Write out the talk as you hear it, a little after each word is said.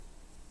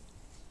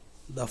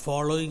The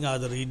following are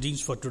the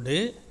readings for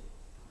today.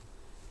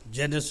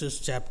 Genesis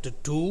chapter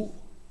 2,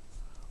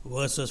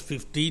 verses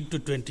 15 to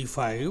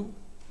 25.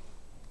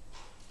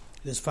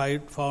 It is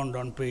found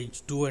on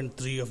page 2 and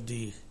 3 of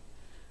the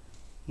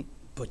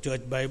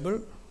Church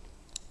Bible.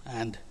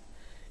 And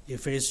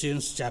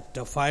Ephesians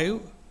chapter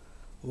 5,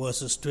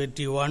 verses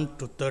 21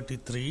 to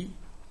 33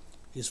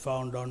 is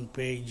found on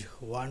page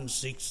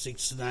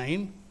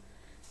 1669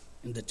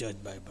 in the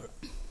Church Bible.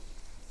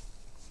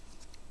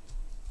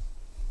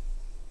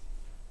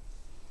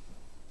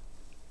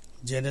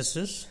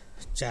 Genesis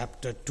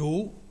chapter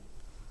 2,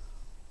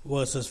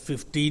 verses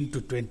 15 to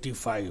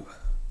 25.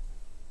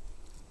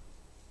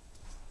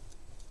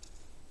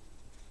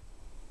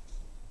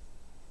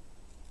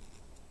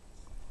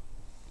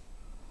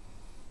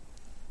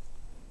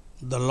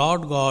 The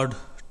Lord God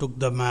took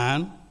the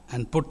man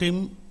and put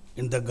him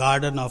in the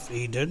Garden of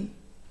Eden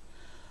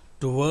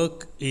to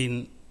work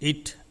in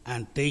it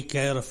and take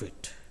care of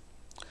it.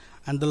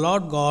 And the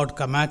Lord God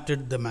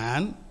commanded the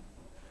man,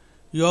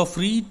 "You are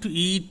free to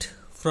eat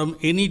from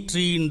any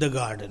tree in the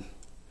garden,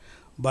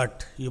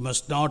 but you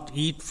must not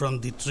eat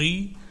from the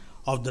tree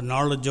of the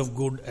knowledge of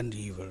good and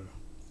evil.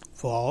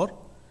 For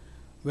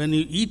when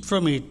you eat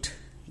from it,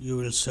 you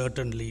will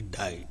certainly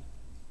die."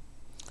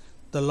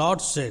 The Lord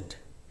said,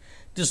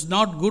 "It is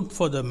not good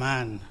for the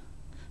man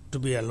to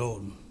be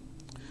alone.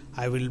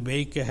 I will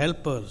make a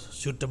helper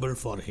suitable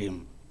for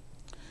him."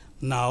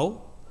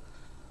 Now,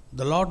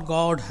 the Lord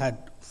God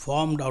had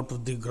formed out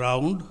of the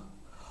ground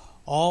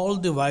all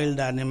the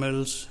wild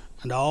animals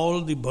and all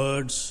the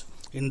birds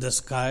in the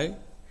sky.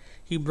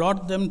 He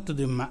brought them to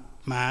the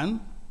man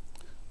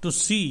to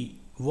see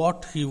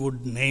what he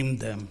would name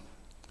them.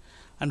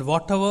 And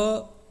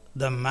whatever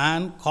the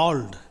man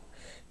called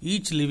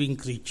each living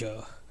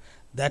creature,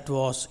 that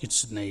was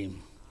its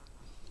name.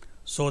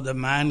 So the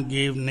man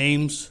gave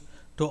names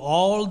to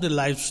all the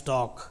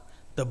livestock,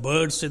 the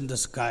birds in the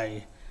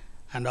sky,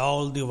 and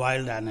all the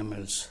wild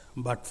animals.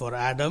 But for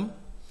Adam,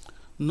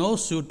 no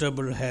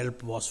suitable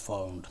help was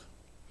found.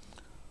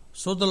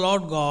 So the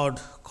Lord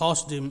God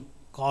caused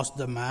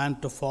the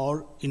man to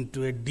fall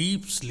into a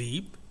deep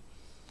sleep,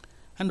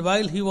 and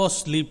while he was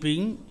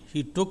sleeping,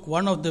 he took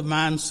one of the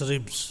man's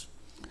ribs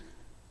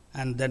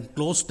and then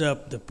closed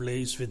up the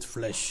place with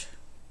flesh.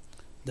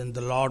 Then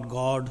the Lord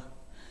God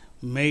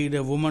made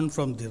a woman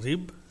from the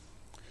rib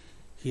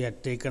he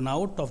had taken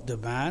out of the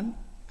man,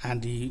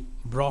 and he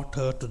brought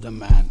her to the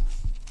man.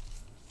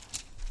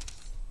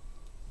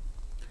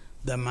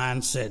 The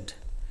man said,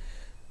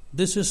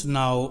 "This is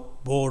now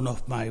bone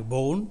of my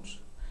bones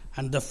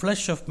and the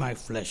flesh of my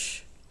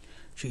flesh.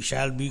 She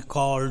shall be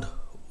called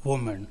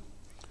woman,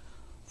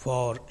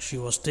 for she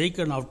was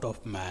taken out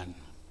of man.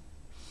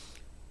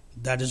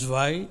 That is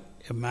why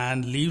a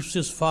man leaves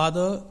his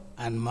father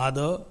and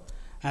mother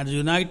and is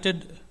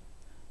united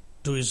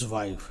to his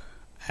wife,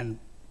 and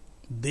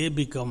they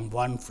become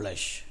one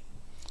flesh.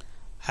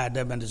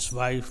 Adam and his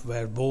wife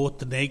were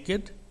both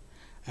naked,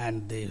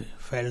 and they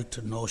felt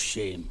no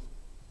shame."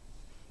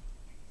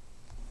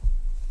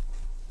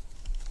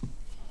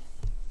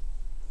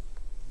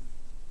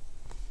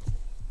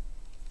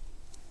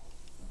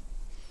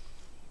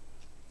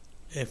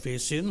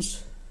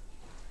 Ephesians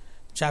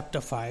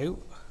chapter 5,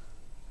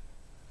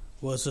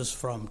 verses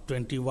from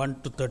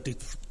 21 to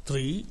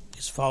 33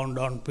 is found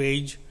on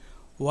page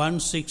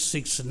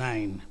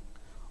 1669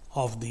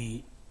 of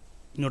the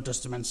New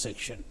Testament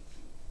section.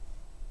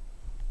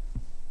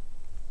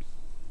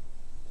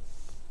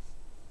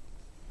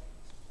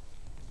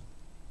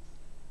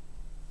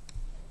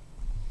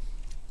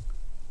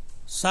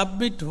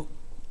 Submit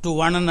to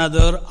one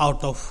another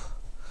out of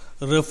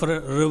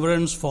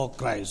reverence for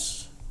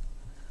Christ.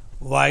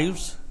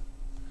 Wives,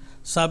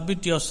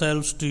 submit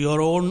yourselves to your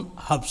own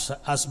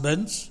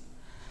husbands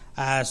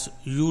as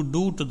you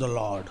do to the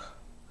Lord.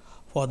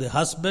 For the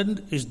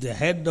husband is the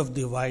head of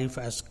the wife,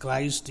 as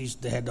Christ is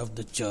the head of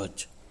the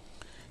church,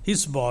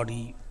 his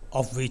body,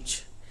 of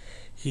which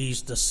he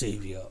is the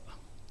Savior.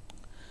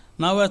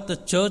 Now as the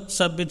church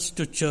submits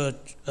to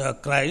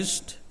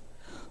Christ,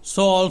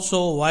 so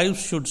also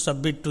wives should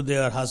submit to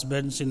their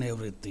husbands in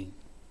everything.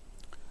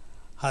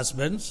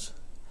 Husbands,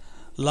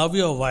 love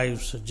your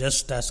wives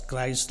just as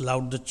Christ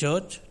loved the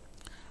church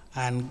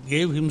and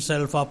gave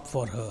himself up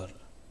for her,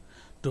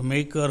 to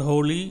make her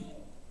holy,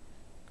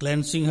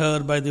 cleansing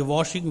her by the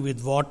washing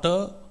with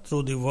water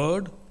through the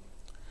word,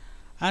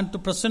 and to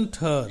present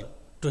her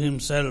to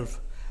himself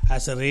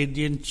as a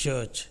radiant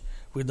church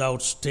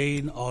without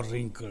stain or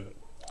wrinkle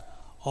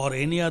or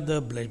any other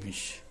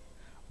blemish,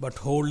 but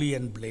holy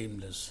and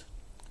blameless.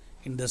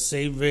 In the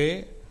same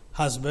way,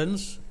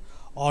 husbands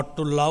ought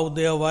to love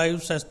their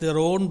wives as their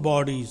own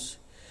bodies.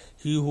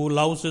 He who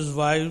loves his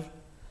wife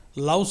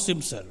loves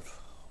himself.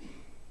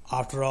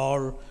 After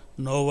all,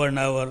 no one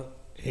ever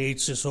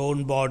hates his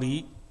own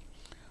body,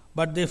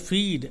 but they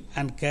feed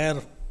and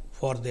care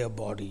for their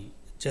body,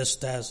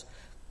 just as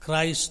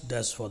Christ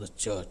does for the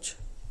church.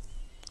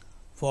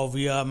 For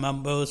we are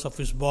members of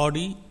his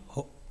body.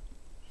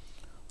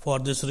 For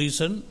this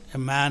reason, a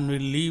man will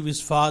leave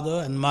his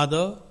father and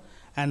mother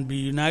and be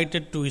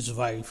united to his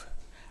wife,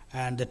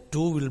 and the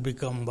two will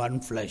become one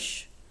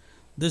flesh.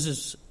 This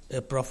is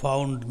a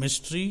profound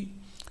mystery,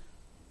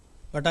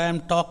 but I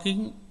am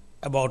talking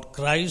about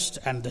Christ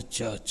and the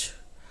church.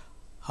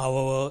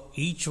 However,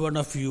 each one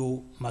of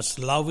you must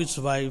love his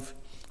wife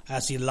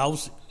as he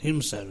loves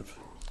himself,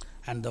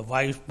 and the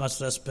wife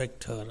must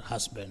respect her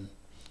husband.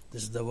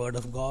 This is the word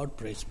of God.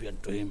 Praise be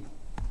unto him.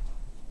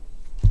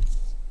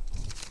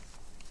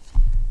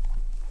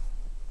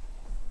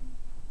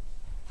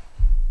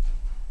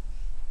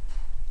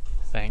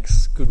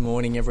 Thanks. Good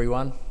morning,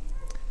 everyone,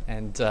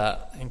 and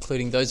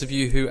including those of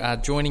you who are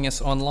joining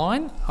us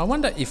online. I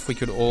wonder if we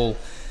could all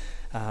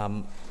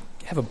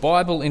have a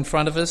Bible in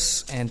front of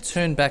us and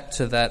turn back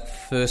to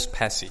that first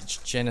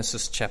passage,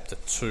 Genesis chapter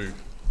 2.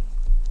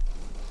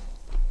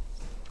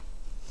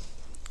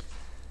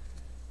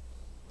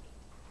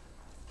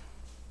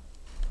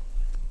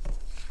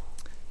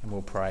 And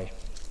we'll pray.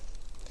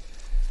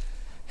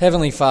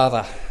 Heavenly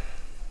Father,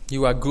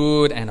 you are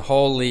good and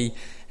holy,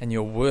 and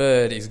your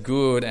word is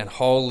good and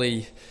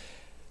holy.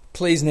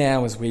 Please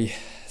now, as we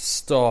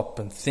stop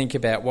and think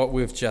about what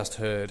we've just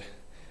heard,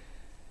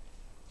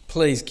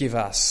 please give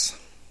us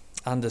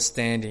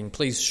understanding.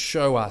 Please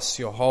show us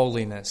your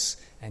holiness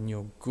and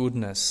your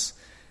goodness.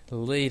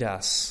 Lead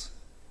us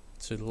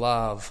to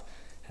love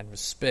and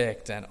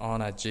respect and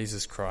honour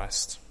Jesus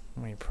Christ.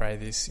 We pray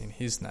this in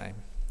his name.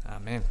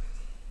 Amen.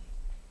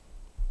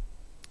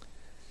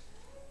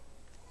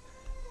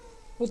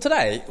 Well,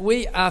 today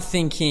we are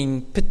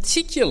thinking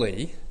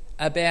particularly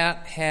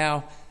about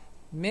how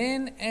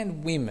men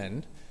and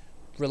women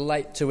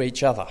relate to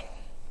each other,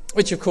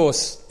 which of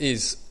course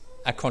is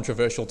a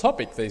controversial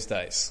topic these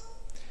days.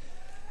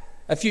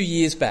 A few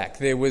years back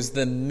there was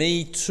the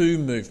Me Too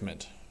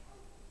movement.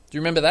 Do you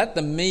remember that?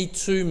 The Me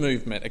Too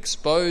movement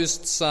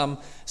exposed some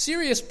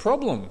serious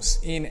problems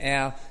in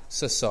our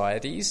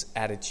society's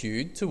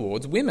attitude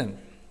towards women.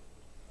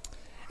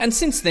 And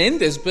since then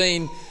there's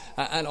been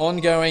an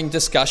ongoing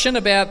discussion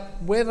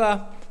about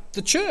whether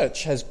the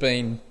church has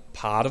been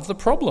part of the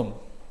problem.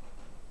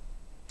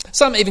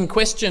 Some even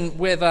question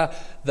whether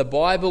the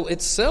Bible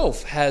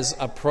itself has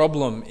a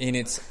problem in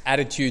its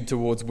attitude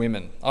towards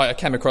women. I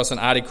came across an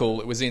article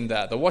that was in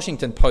the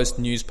Washington Post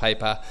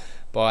newspaper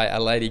by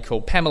a lady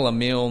called Pamela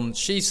Milne.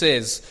 She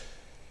says,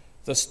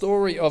 the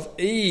story of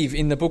Eve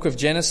in the book of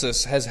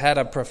Genesis has had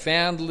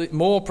a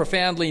more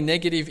profoundly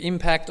negative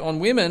impact on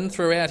women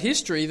throughout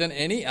history than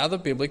any other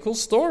biblical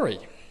story.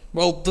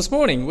 Well, this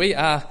morning we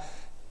are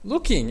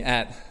looking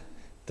at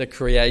the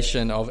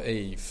creation of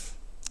Eve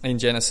in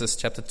Genesis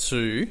chapter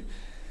 2,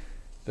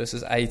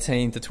 verses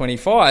 18 to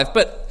 25.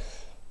 But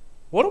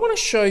what I want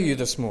to show you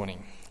this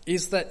morning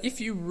is that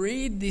if you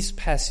read this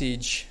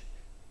passage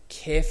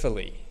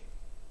carefully,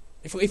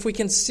 if we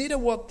consider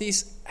what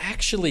this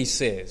actually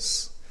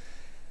says,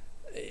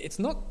 it's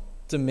not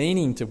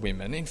demeaning to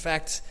women. In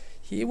fact,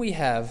 here we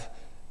have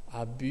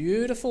a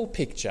beautiful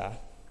picture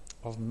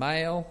of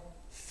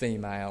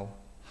male-female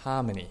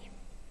harmony.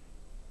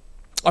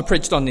 I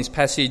preached on this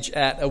passage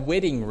at a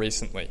wedding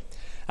recently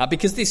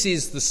because this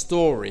is the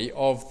story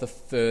of the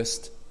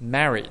first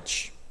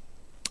marriage.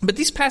 But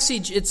this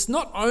passage, it's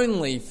not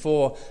only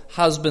for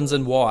husbands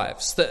and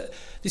wives.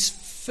 This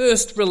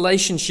first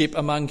relationship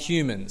among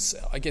humans,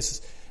 I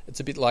guess it's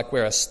a bit like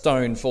where a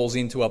stone falls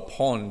into a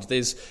pond.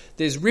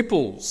 There's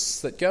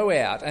ripples that go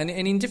out and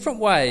in different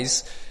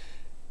ways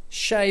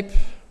shape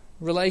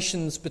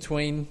relations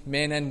between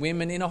men and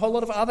women in a whole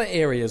lot of other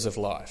areas of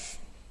life.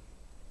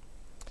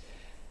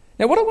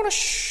 Now, what I want to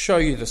show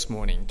you this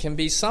morning can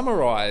be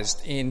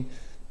summarised in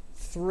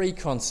three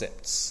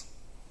concepts: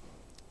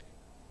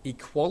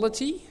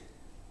 equality,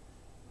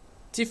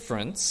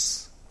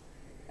 difference,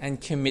 and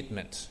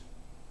commitment.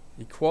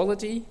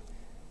 Equality,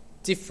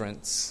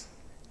 difference,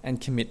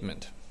 and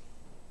commitment.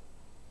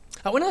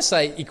 When I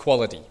say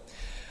equality,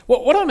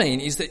 what I mean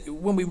is that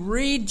when we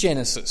read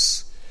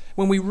Genesis,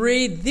 when we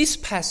read this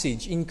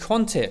passage in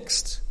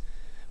context,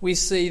 we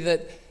see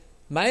that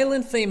male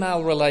and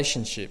female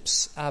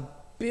relationships are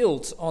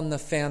built on the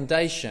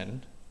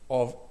foundation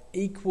of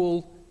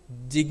equal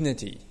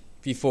dignity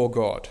before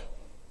God.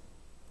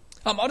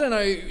 I don't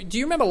know, do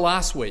you remember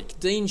last week,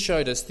 Dean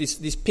showed us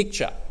this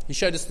picture. He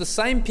showed us the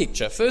same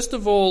picture. First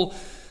of all,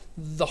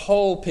 the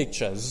whole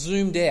picture,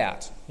 zoomed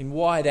out in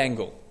wide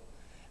angle.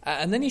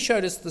 And then he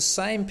showed us the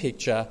same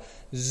picture,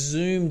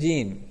 zoomed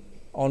in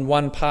on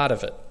one part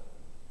of it.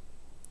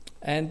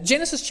 And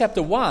Genesis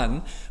chapter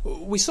 1,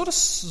 we sort of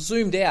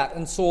zoomed out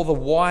and saw the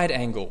wide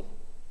angle.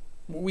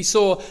 We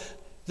saw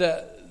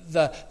the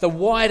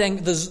wide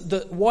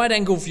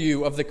angle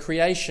view of the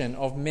creation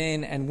of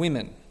men and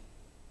women.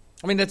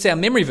 I mean, that's our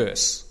memory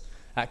verse.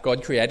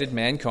 God created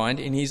mankind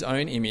in his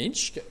own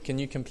image. Can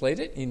you complete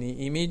it? In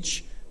the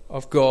image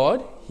of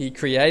God, he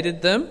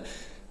created them.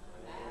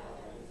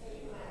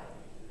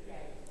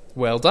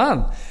 Well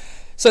done.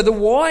 So the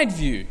wide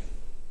view,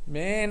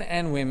 man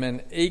and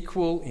women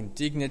equal in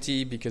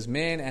dignity because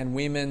men and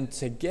women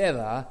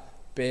together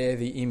bear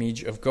the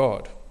image of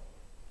God.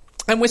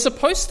 And we're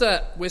supposed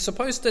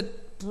to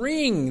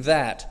bring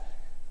that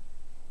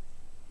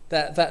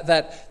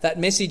that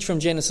message from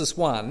Genesis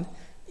 1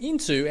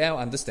 into our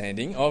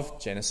understanding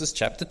of Genesis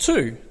chapter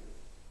 2.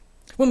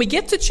 When we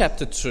get to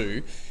chapter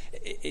 2,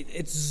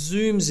 it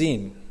zooms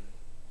in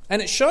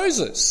and it shows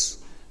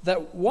us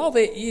that while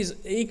there is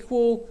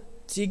equal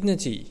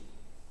dignity,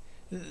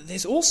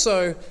 there's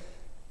also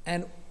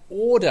an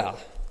order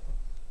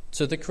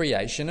to the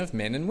creation of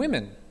men and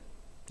women.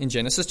 In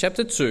Genesis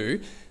chapter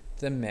 2,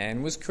 the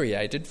man was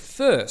created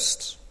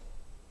first.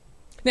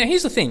 Now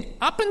here's the thing,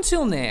 up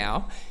until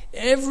now,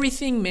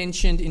 everything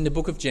mentioned in the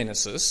book of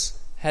Genesis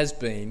has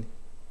been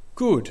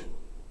good.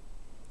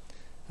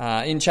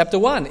 In chapter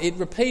 1, it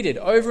repeated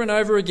over and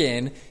over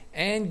again,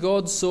 and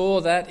God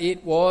saw that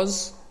it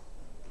was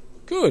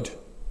good.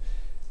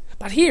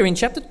 But here in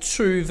chapter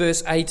 2,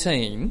 verse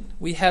 18,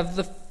 we have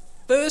the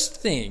first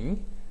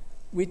thing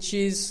which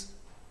is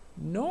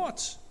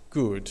not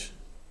good.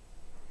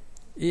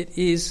 It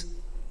is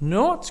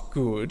not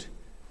good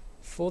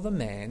for the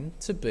man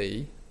to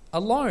be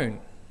alone.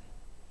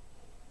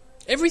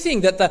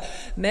 Everything that the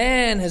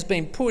man has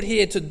been put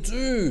here to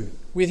do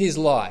with his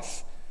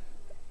life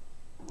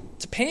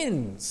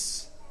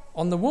depends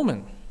on the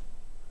woman.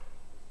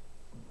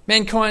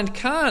 Mankind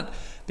can't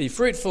be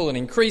fruitful and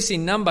increase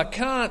in number,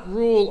 can't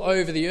rule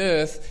over the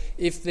earth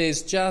if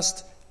there's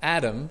just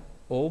Adam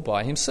all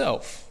by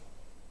himself.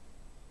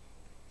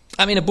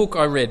 In a book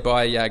I read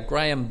by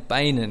Graham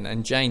Bainan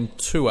and Jane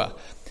Tour,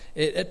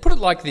 it put it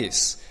like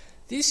this.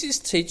 This is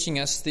teaching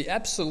us the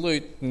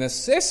absolute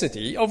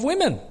necessity of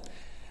women.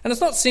 And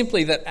it's not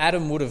simply that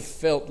Adam would have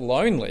felt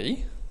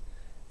lonely,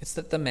 it's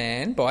that the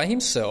man by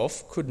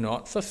himself could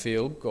not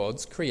fulfill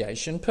God's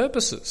creation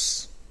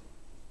purposes.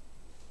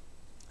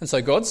 And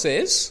so God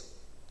says,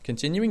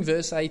 continuing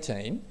verse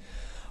 18,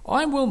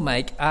 I will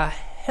make a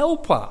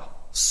helper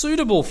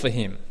suitable for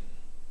him.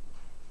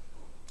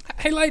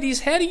 Hey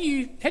ladies, how do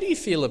you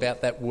feel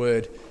about that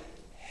word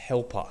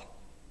helper?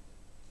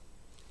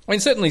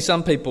 Certainly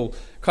some people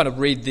kind of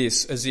read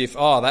this as if,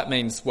 that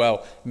means,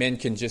 men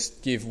can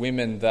just give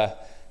women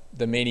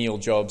the menial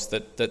jobs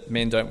that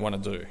men don't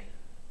want to do.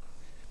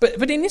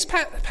 But in this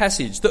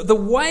passage, the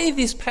way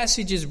this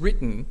passage is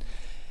written,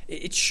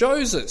 it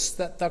shows us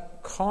that the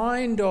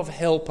kind of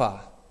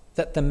helper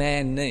that the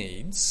man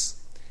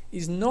needs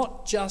is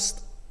not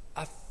just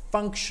a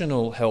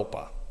functional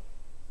helper.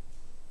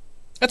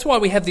 That's why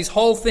we have this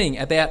whole thing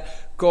about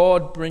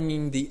God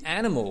bringing the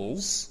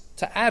animals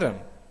to Adam.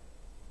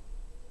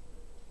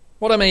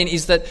 What I mean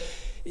is that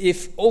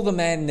if all the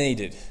man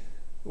needed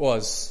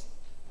was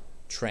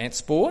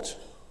transport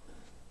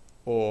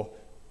or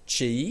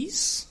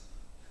cheese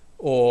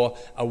or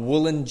a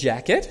woolen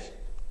jacket,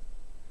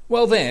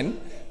 then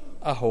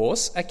a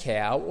horse, a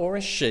cow or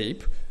a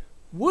sheep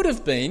would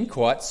have been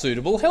quite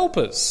suitable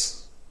helpers.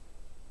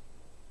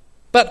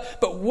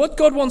 But what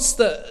God wants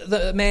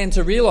the man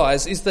to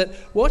realise is that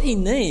what he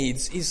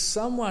needs is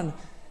someone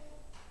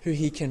who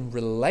he can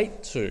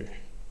relate to.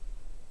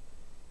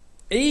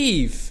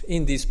 Eve,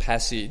 in this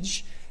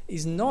passage,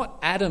 is not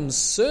Adam's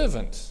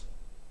servant.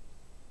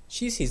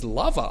 She's his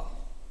lover.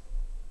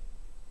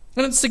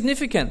 And it's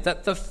significant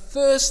that the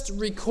first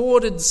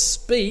recorded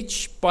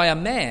speech by a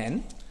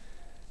man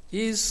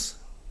is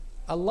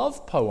a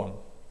love poem.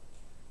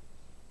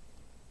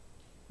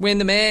 When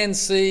the man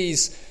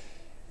sees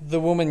the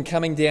woman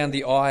coming down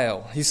the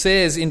aisle, he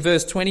says in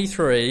verse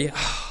 23,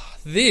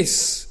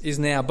 this is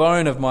now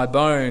bone of my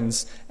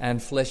bones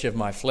and flesh of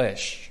my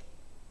flesh.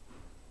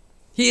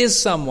 Here's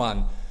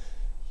someone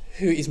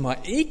who is my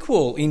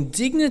equal in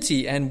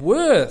dignity and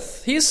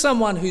worth. Here's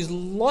someone who's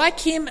like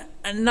him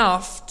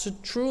enough to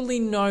truly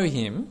know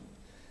him,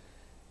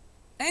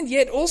 and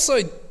yet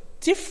also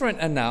different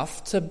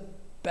enough to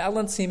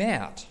balance him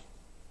out.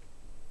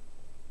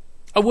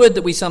 A word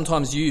that we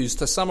sometimes use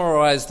to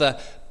summarise the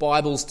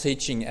Bible's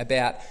teaching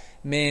about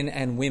men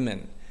and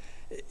women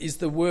is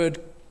the word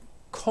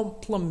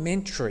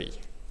complementary.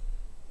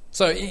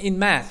 So in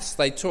maths,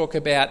 they talk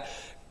about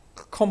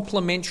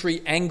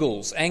complementary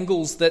angles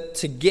that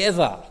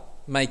together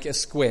make a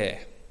square.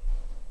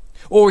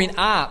 Or in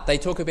art, they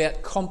talk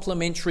about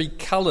complementary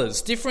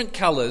colours, different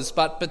colours,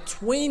 but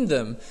between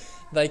them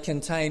they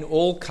contain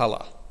all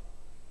colour.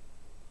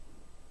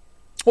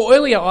 Well,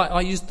 earlier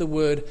I used the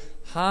word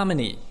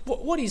harmony.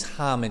 What is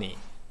harmony?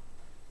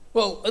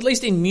 Well, at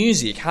least in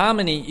music,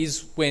 harmony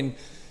is when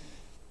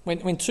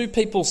two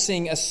people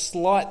sing a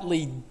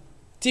slightly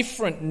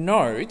different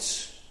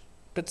note,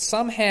 but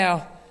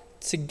somehow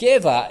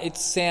together it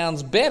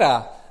sounds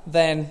better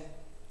than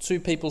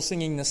two people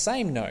singing the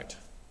same note.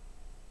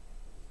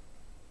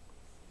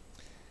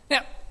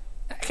 Now,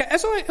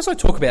 as I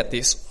talk about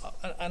this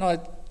and I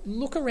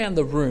look around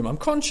the room, I'm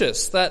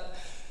conscious that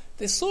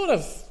there's sort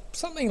of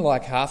something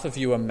like half of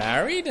you are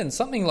married and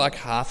something like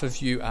half of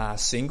you are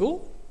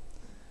single.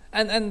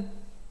 And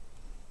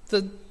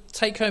the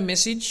take-home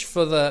message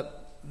for the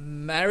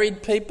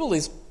married people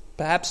is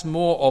perhaps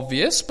more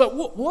obvious, but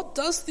what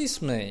does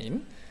this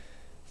mean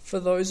for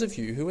those of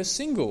you who are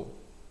single?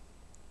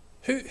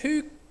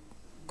 Who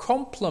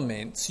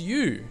complements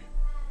you?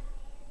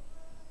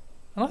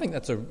 And I think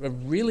that's a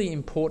really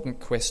important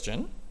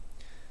question.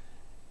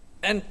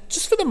 And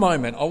just for the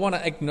moment, I want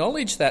to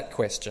acknowledge that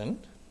question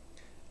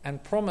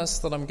and promise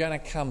that I'm going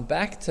to come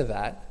back to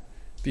that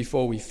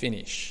before we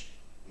finish.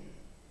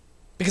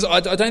 Because I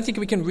don't think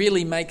we can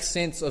really make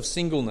sense of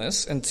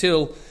singleness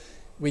until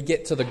we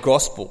get to the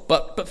gospel.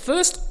 But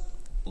first,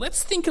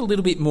 let's think a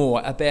little bit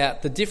more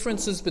about the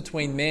differences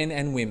between men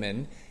and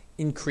women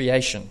in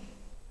creation.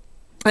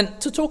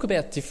 And to talk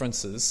about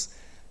differences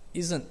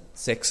isn't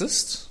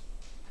sexist.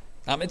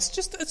 It's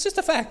just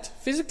a fact.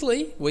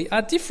 Physically, we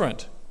are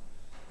different.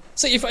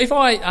 So if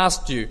I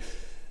asked you,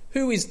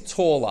 who is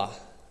taller,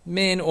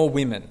 men or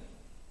women?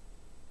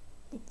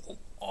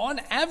 On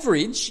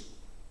average,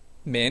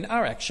 men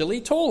are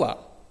actually taller.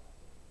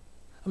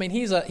 I mean,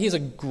 here's a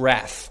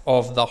graph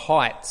of the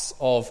heights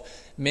of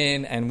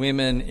men and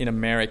women in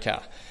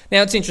America.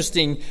 Now, it's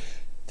interesting.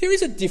 There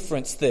is a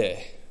difference there.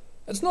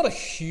 It's not a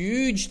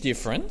huge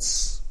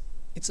difference.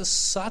 It's a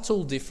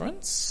subtle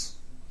difference.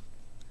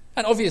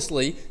 And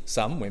obviously,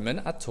 some women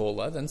are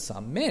taller than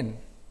some men.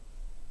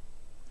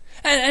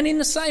 And in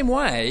the same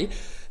way,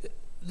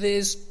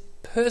 there's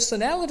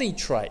personality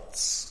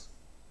traits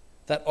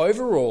that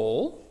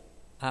overall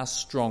are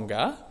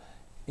stronger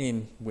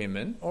in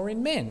women or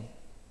in men.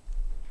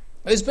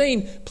 There's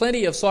been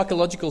plenty of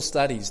psychological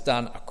studies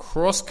done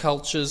across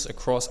cultures,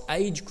 across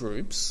age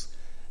groups,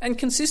 and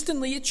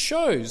consistently it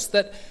shows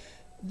that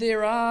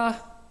there are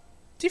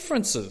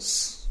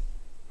differences.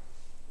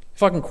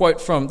 If I can quote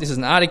this is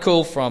an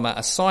article from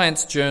a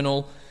science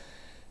journal.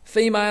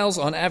 Females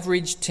on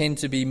average tend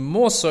to be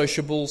more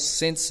sociable,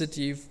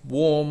 sensitive,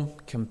 warm,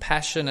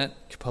 compassionate,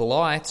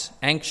 polite,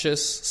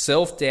 anxious,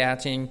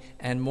 self-doubting,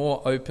 and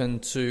more open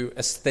to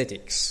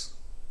aesthetics.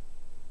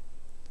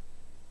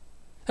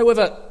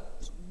 However,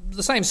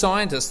 the same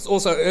scientists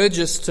also urge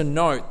us to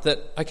note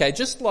that,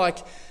 just like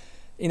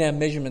in our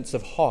measurements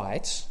of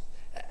height,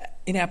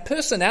 in our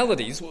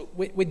personalities,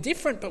 we're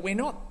different, but we're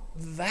not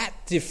that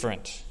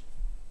different.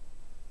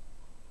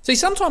 See,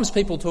 sometimes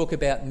people talk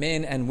about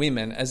men and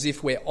women as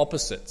if we're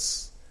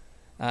opposites.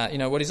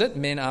 What is it?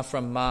 Men are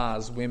from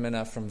Mars, women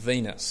are from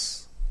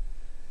Venus.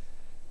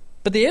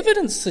 But the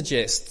evidence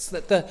suggests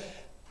that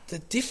the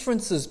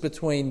differences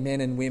between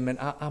men and women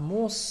are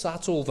more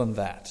subtle than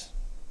that.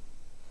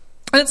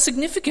 And it's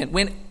significant.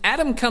 When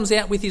Adam comes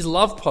out with his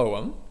love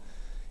poem,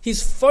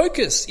 his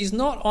focus is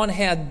not on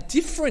how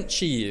different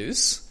she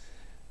is,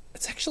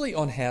 it's actually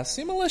on how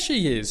similar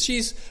she is.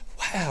 She's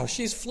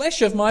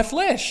flesh of my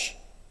flesh.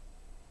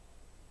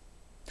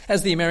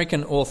 As the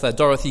American author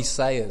Dorothy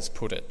Sayers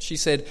put it, she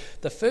said,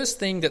 "The first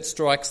thing that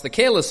strikes the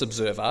careless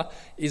observer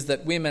is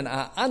that women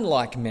are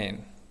unlike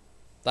men.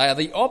 They are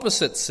the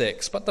opposite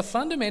sex, but the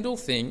fundamental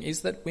thing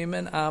is that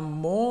women are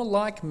more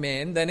like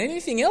men than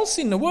anything else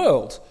in the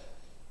world.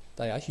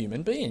 They are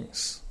human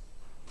beings."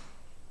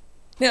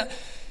 Now,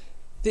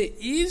 there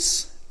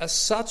is a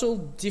subtle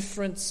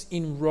difference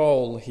in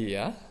role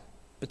here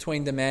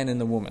between the man and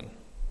the woman.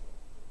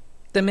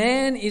 The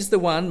man is the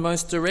one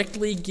most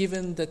directly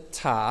given the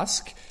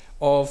task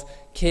of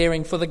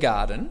caring for the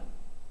garden,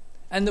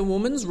 and the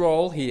woman's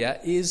role here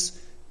is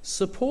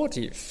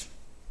supportive.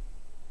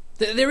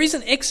 There is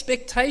an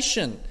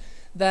expectation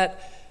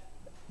that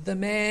the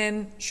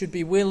man should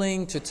be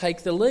willing to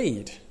take the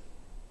lead,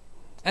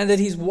 and that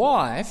his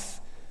wife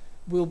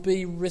will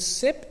be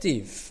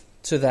receptive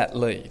to that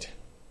lead.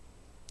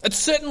 It's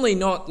certainly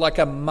not like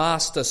a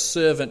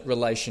master-servant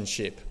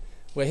relationship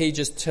where he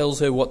just tells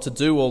her what to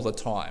do all the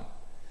time.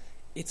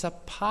 It's a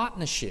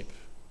partnership.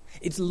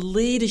 It's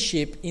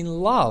leadership in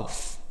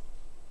love.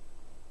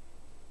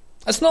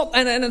 It's not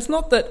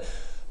that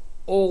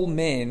all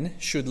men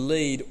should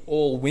lead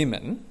all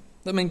women.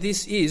 I mean,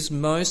 this is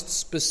most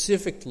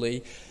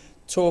specifically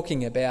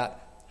talking about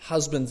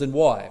husbands and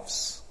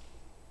wives.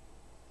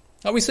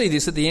 We see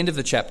this at the end of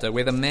the chapter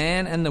where the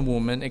man and the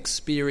woman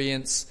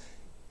experience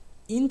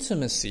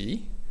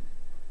intimacy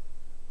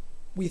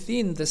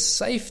within the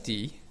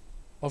safety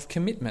of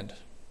commitment.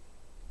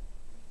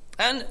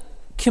 And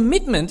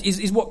commitment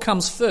is what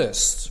comes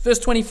first. Verse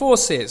 24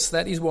 says,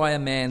 "That is why a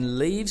man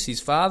leaves his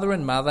father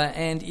and mother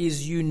and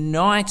is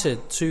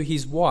united to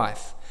his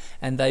wife,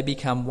 and they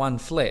become one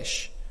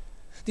flesh."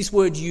 This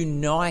word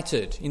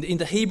united, in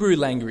the Hebrew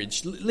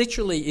language,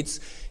 literally it's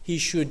he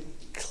should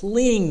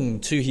cling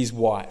to his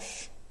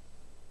wife.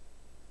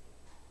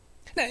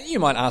 Now, you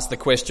might ask the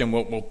question,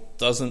 well,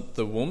 doesn't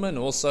the woman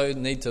also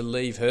need to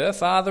leave her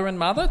father and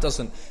mother?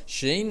 Doesn't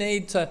she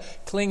need to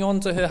cling on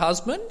to her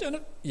husband? And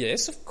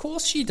yes, of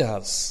course she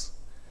does.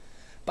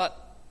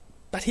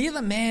 But here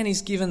the man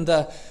is given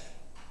the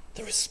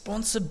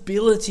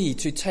responsibility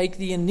to take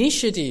the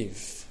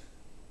initiative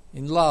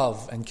in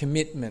love and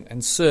commitment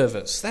and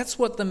service. That's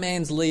what the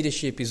man's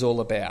leadership is all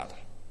about.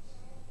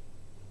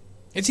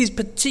 It's his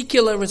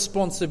particular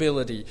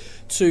responsibility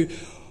to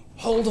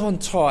hold on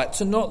tight,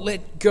 to not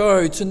let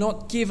go, to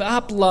not give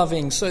up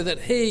loving, so that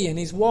he and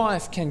his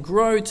wife can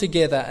grow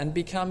together and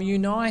become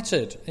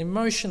united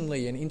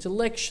emotionally and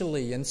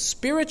intellectually and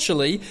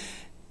spiritually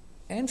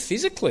and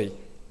physically.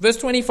 Verse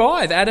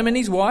 25, Adam and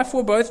his wife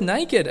were both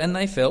naked and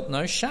they felt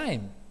no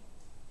shame.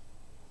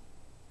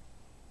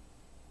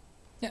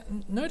 Now,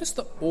 notice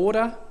the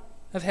order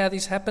of how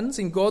this happens.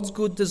 In God's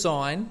good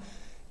design,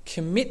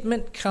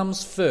 commitment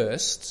comes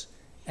first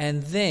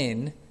and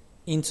then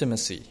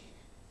intimacy.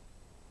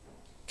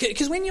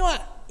 Because when you are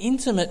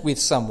intimate with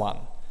someone,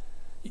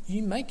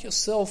 you make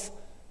yourself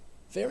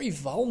very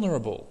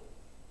vulnerable,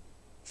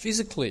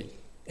 physically,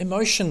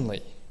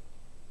 emotionally.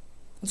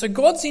 And so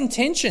God's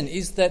intention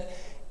is that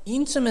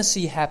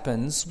intimacy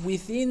happens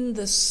within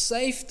the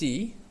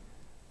safety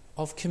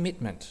of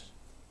commitment.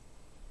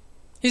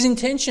 His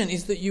intention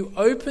is that you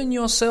open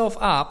yourself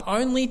up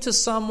only to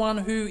someone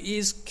who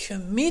is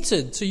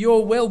committed to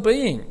your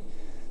well-being,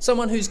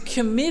 someone who's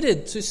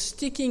committed to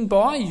sticking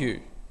by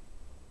you.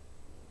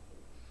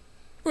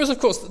 Whereas, of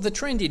course, the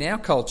trend in our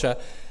culture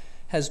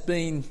has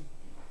been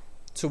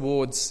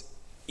towards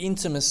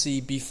intimacy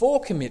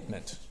before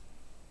commitment.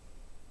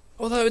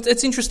 Although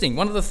it's interesting,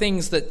 one of the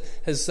things that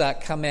has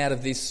come out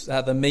of this,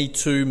 the Me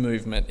Too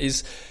movement,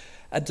 is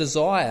a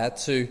desire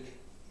to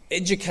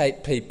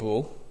educate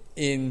people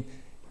in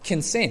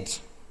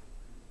consent.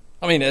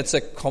 I mean, it's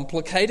a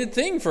complicated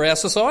thing for our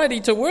society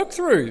to work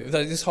through,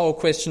 this whole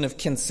question of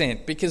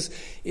consent, because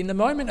in the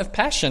moment of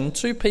passion,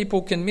 two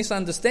people can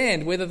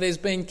misunderstand whether there's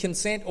been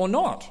consent or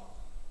not.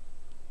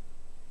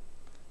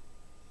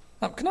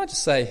 Can I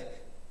just say,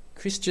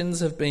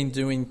 Christians have been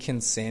doing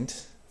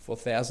consent for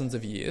thousands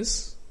of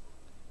years.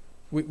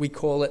 We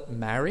call it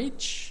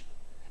marriage.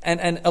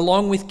 And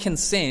along with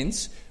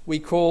consent, we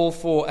call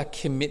for a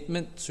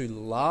commitment to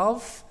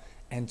love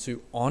and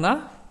to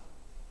honour.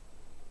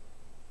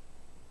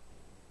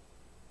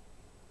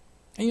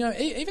 And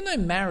even though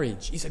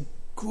marriage is a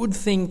good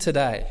thing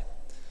today,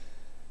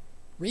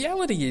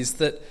 reality is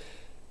that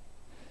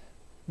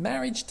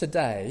marriage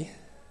today,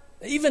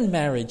 even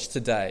marriage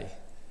today,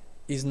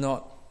 is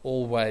not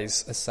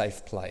always a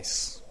safe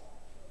place.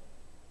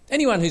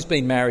 Anyone who's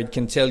been married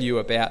can tell you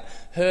about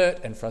hurt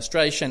and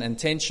frustration and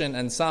tension,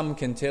 and some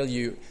can tell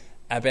you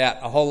about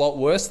a whole lot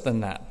worse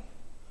than that.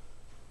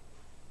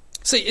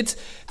 See, it's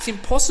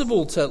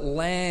impossible to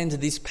land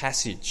this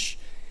passage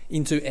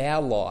into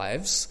our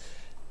lives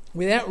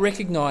without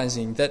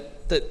recognising that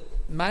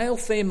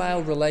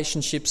male-female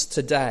relationships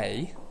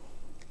today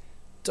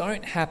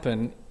don't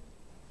happen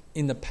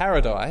in the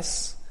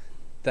paradise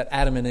that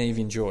Adam and Eve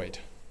enjoyed.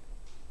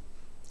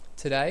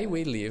 Today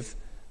we live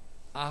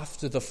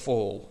after the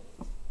fall.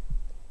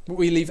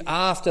 We live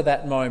after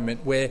that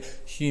moment where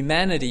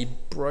humanity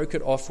broke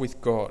it off with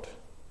God.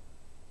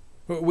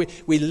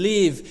 We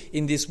live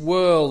in this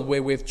world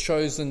where we've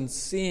chosen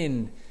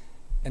sin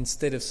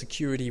instead of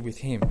security with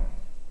Him.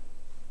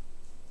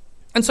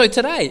 And so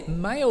today,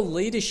 male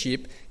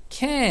leadership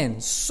can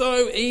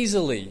so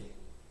easily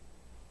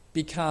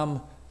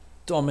become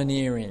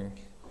domineering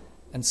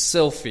and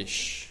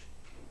selfish.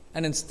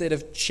 And instead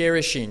of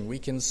cherishing, we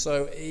can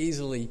so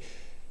easily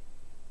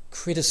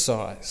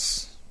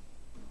criticise.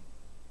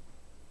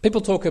 People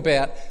talk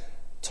about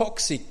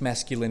toxic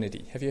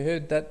masculinity. Have you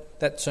heard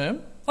that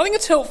term? I think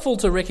it's helpful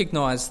to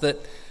recognise that,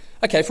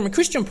 okay, from a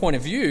Christian point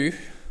of view,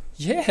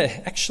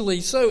 yeah,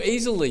 actually so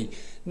easily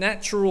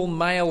natural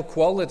male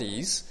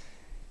qualities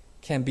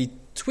can be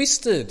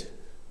twisted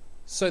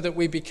so that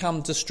we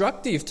become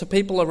destructive to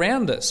people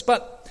around us.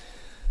 But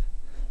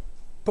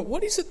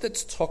what is it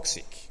that's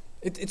toxic?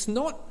 It's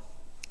not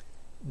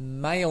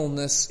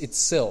maleness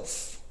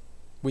itself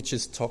which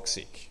is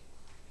toxic.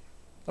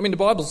 I mean, the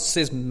Bible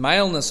says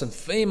maleness and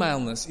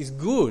femaleness is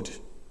good.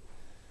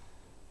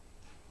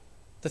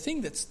 The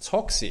thing that's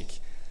toxic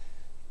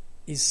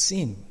is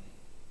sin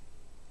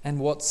and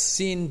what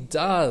sin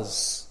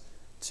does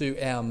to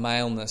our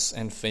maleness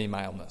and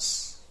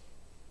femaleness.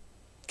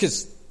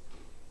 Because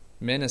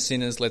men are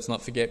sinners, let's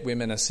not forget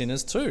women are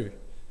sinners too.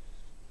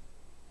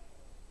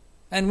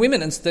 And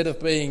women, instead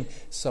of being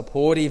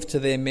supportive to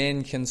their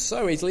men, can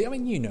so easily, I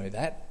mean, you know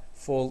that,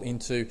 fall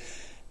into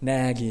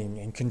nagging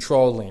and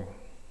controlling.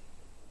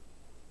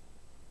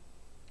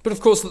 But of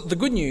course, the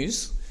good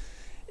news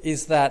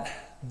is that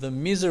the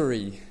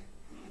misery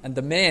and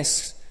the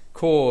mess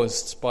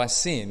caused by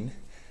sin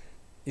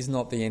is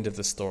not the end of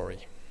the story.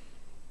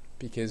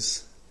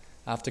 Because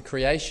after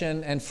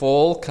creation and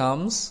fall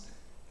comes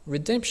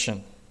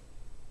redemption.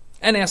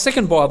 And our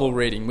second Bible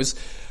reading was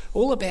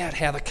all about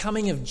how the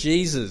coming of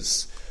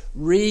Jesus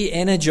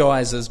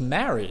re-energises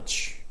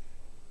marriage.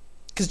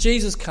 Because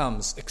Jesus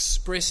comes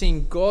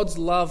expressing God's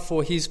love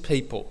for his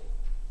people.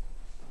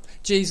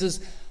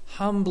 Jesus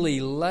humbly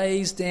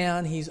lays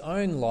down his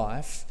own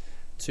life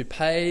to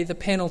pay the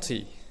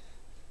penalty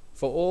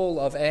for all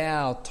of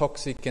our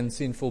toxic and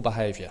sinful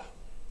behaviour.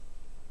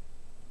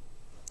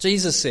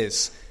 Jesus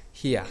says,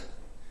 "Here,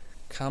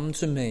 come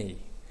to me,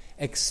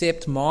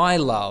 accept my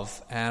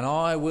love, and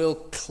I will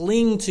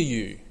cling to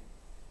you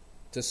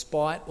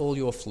despite all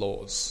your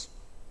flaws."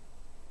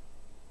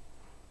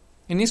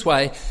 In this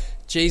way,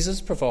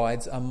 Jesus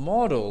provides a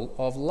model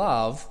of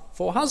love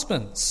for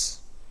husbands.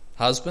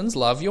 Husbands,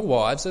 love your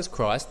wives as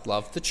Christ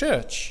loved the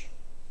church.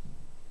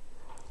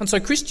 And so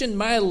Christian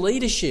male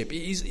leadership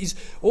is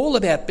all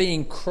about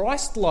being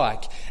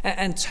Christ-like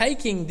and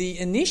taking the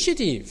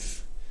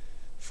initiative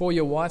for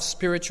your wife's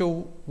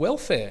spiritual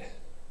welfare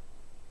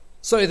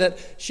so that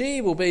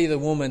she will be the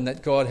woman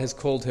that God has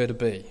called her to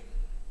be.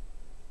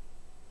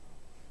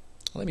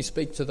 Let me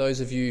speak to those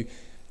of you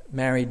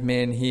married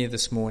men here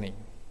this morning.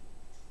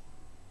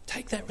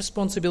 Take that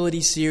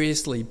responsibility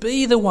seriously.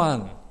 Be the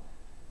one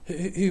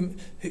who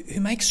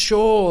makes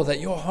sure that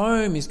your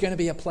home is going to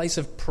be a place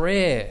of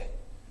prayer,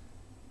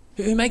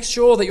 who makes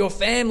sure that your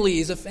family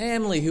is a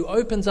family who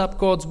opens up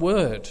God's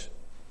word.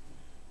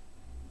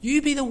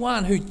 You be the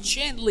one who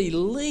gently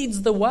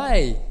leads the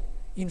way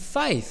in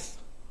faith.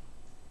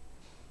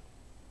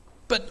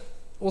 But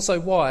also,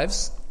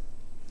 wives,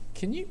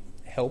 can you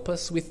help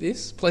us with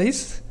this,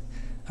 please?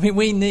 I mean,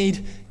 we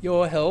need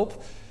your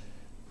help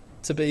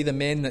to be the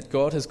men that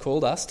God has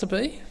called us to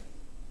be.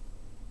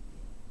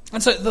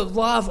 And so the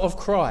love of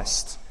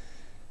Christ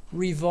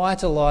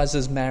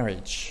revitalises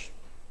marriage.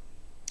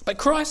 But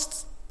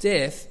Christ's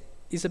death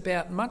is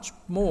about much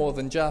more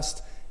than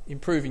just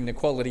improving the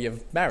quality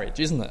of marriage,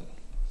 isn't it?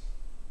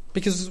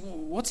 Because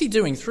what's he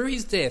doing? Through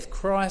his death,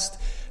 Christ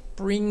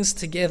brings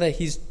together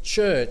his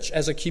church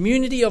as a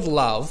community of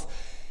love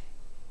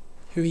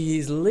who he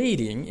is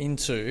leading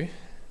into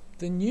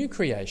the new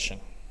creation.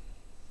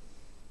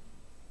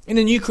 In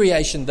the new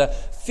creation, the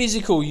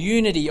physical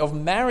unity of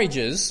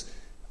marriages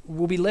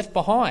will be left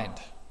behind.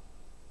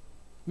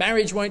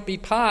 Marriage won't be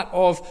part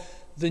of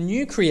the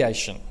new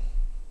creation.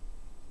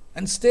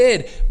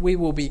 Instead, we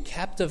will be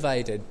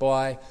captivated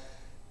by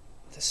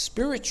the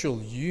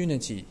spiritual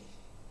unity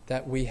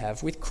that we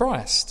have with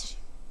Christ.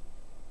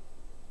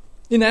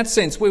 In that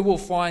sense, we will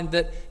find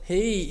that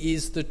he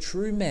is the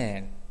true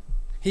man.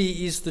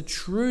 He is the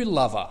true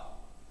lover.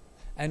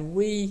 And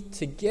we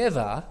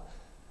together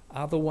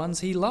are the ones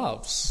he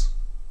loves.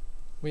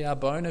 We are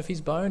bone of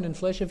his bone and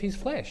flesh of his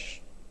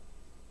flesh.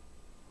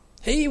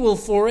 He will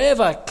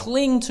forever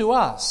cling to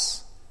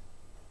us,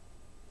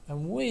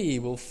 and we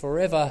will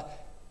forever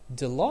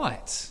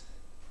delight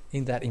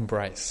in that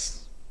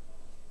embrace.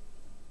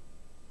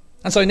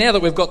 And so now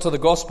that we've got to the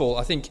gospel,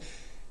 I think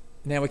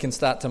now we can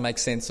start to make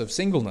sense of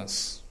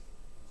singleness.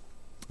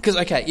 Because,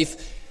 okay,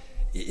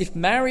 if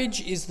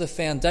marriage is the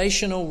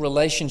foundational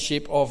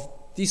relationship of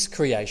this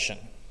creation,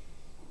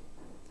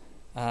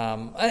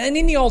 and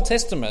in the Old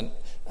Testament,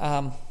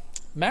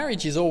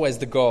 marriage is always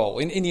the goal.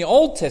 In the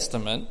Old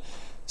Testament,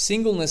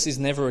 singleness is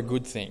never a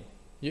good thing.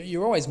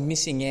 You're always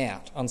missing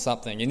out on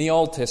something in the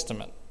Old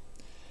Testament.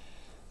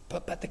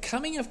 But the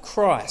coming of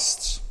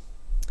Christ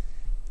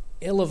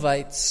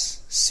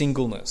elevates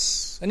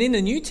singleness. And in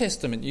the New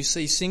Testament, you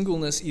see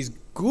singleness is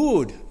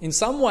good. In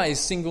some ways,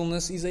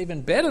 singleness is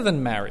even better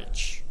than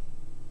marriage.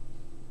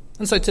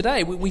 And so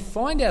today, we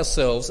find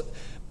ourselves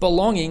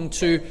belonging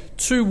to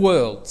two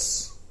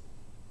worlds.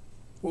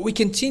 We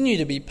continue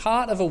to be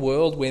part of a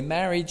world where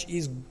marriage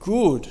is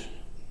good.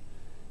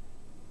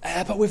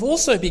 But we've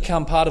also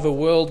become part of a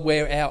world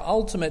where our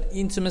ultimate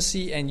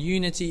intimacy and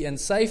unity and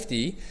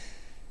safety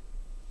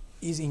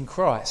is in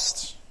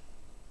Christ.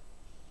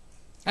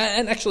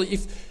 And actually,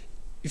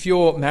 if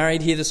you're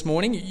married here this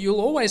morning,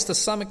 you'll always to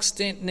some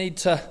extent need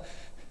to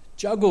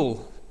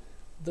juggle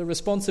the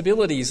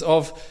responsibilities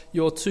of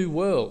your two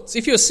worlds.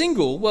 If you're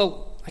single,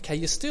 well, okay,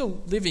 you're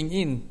still living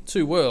in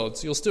two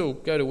worlds. You'll still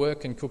go to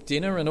work and cook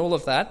dinner and all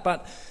of that,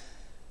 but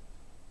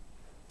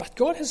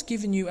God has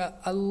given you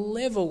a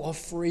level of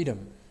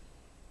freedom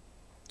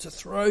to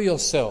throw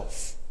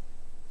yourself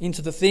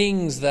into the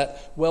things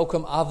that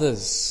welcome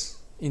others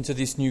into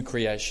this new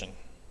creation.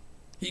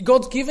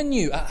 God's given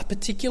you a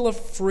particular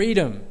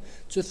freedom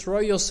to throw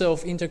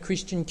yourself into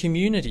Christian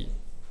community.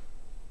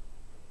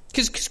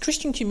 Because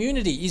Christian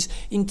community is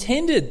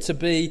intended to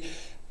be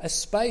a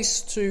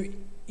space to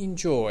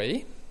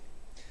enjoy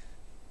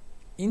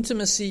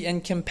intimacy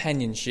and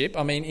companionship,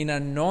 in a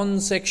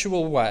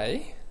non-sexual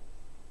way.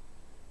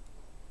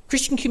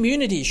 Christian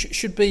community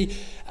should be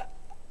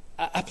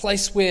a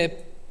place where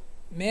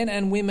men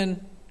and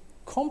women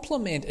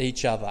complement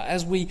each other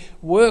as we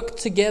work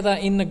together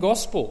in the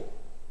gospel,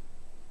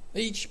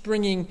 each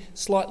bringing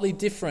slightly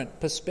different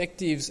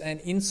perspectives and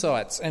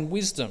insights and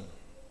wisdom.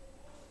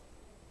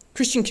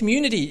 Christian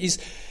community is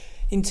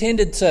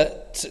intended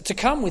to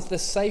come with the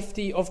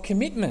safety of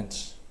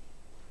commitment.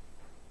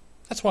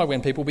 That's why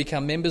when people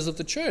become members of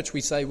the church,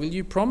 we say, will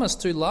you promise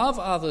to love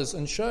others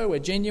and show a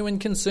genuine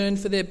concern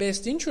for their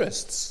best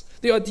interests?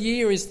 The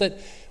idea is that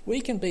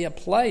we can be a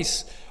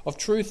place of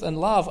truth and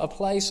love, a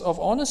place of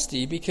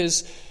honesty,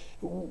 because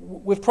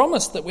we've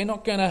promised that we're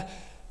not going to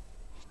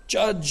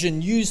judge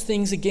and use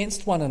things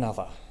against one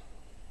another.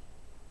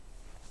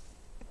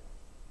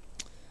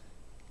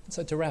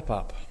 So to wrap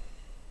up,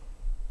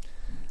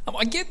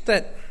 I get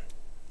that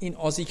in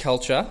Aussie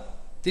culture,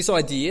 this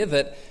idea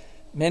that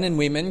men and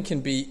women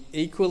can be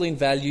equal in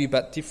value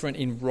but different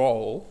in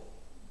role,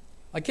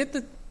 I get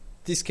that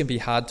this can be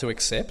hard to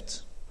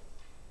accept.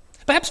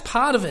 Perhaps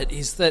part of it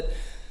is that,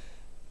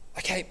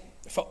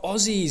 for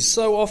Aussies,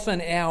 so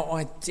often our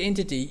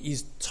identity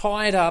is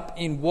tied up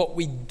in what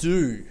we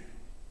do,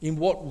 in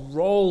what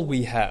role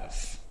we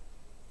have.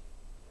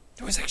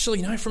 Whereas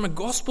actually, from a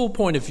gospel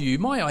point of view,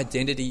 my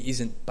identity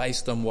isn't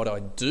based on what I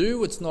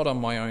do, it's not on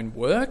my own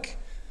work.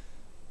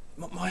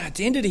 My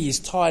identity is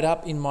tied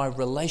up in my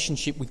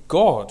relationship with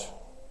God.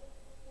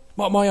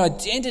 My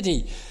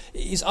identity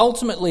is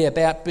ultimately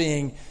about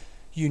being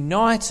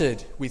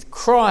united with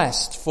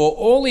Christ for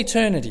all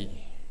eternity.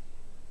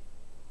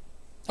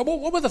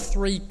 What were the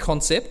three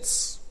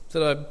concepts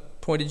that I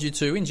pointed you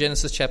to in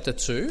Genesis chapter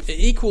 2?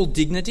 Equal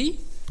dignity.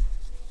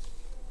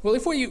 Well,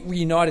 if we're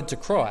united to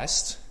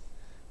Christ,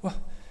 well,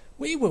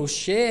 we will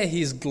share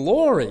his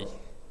glory.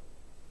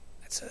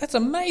 That's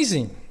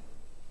amazing.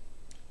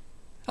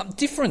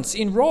 Difference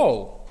in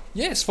role.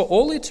 Yes, for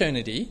all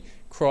eternity,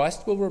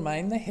 Christ will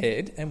remain the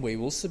head and we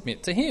will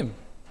submit to him.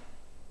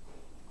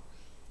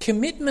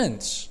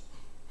 Commitment.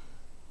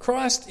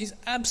 Christ is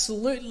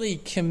absolutely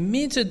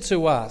committed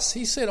to us.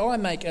 He said, I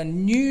make a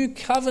new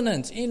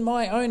covenant in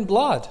my own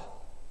blood.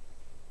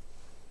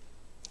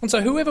 And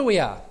so whoever we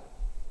are,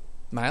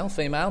 male,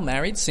 female,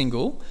 married,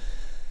 single,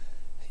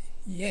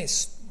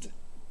 yes,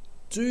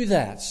 do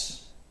that.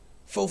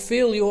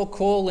 Fulfill your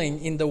calling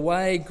in the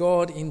way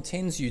God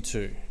intends you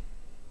to.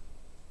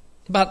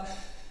 But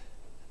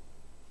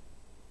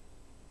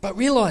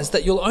realise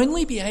that you'll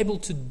only be able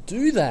to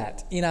do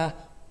that in a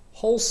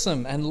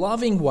wholesome and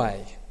loving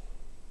way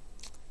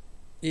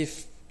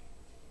if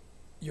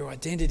your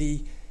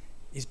identity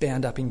is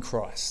bound up in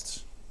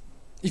Christ.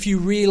 If you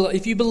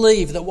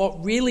believe that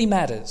what really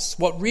matters,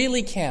 what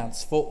really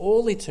counts for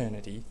all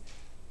eternity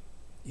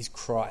is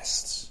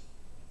Christ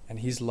and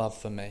his love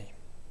for me.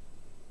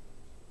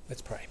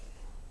 Let's pray.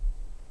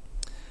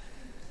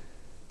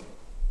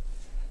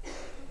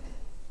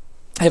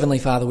 Heavenly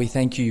Father, we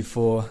thank you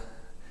for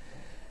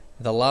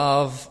the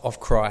love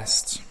of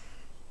Christ,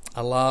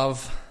 a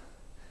love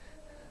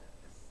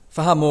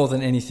far more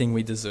than anything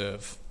we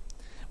deserve.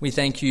 We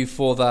thank you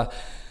for the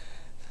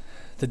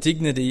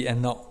dignity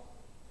and the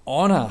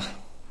honour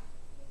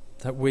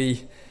that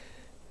we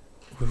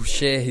will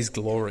share his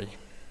glory.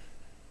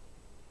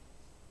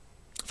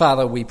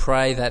 Father, we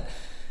pray that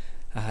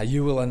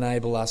you will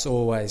enable us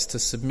always to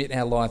submit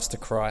our lives to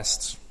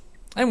Christ.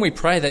 And we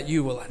pray that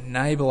you will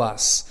enable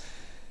us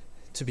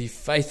to be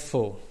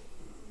faithful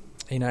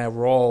in our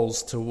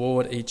roles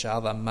toward each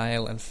other,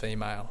 male and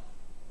female.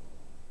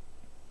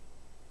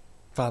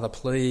 Father,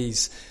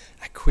 please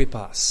equip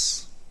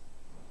us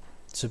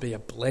to be a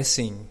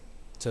blessing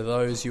to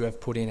those you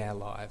have put in our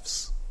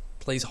lives.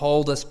 Please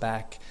hold us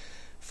back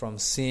from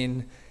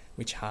sin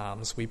which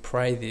harms. We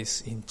pray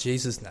this in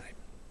Jesus' name.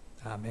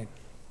 Amen.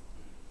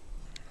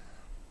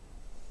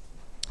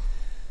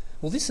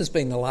 Well, this has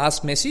been the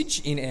last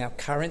message in our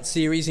current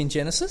series in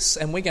Genesis,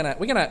 and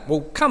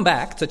we'll come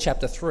back to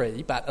chapter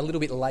 3, but a little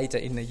bit later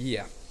in the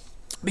year.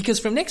 Because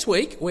from next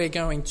week, we're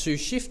going to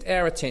shift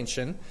our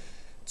attention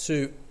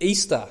to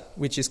Easter,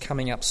 which is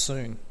coming up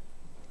soon.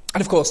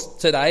 And of course,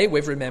 today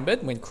we've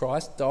remembered when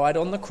Christ died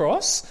on the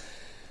cross,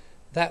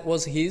 that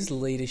was his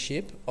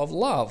leadership of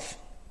love.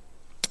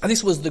 And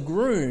this was the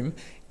groom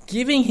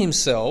giving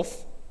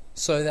himself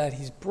so that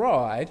his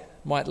bride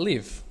might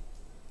live.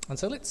 And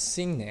so let's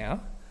sing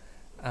now,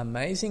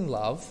 Amazing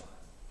Love,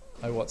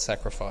 Oh What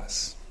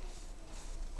Sacrifice.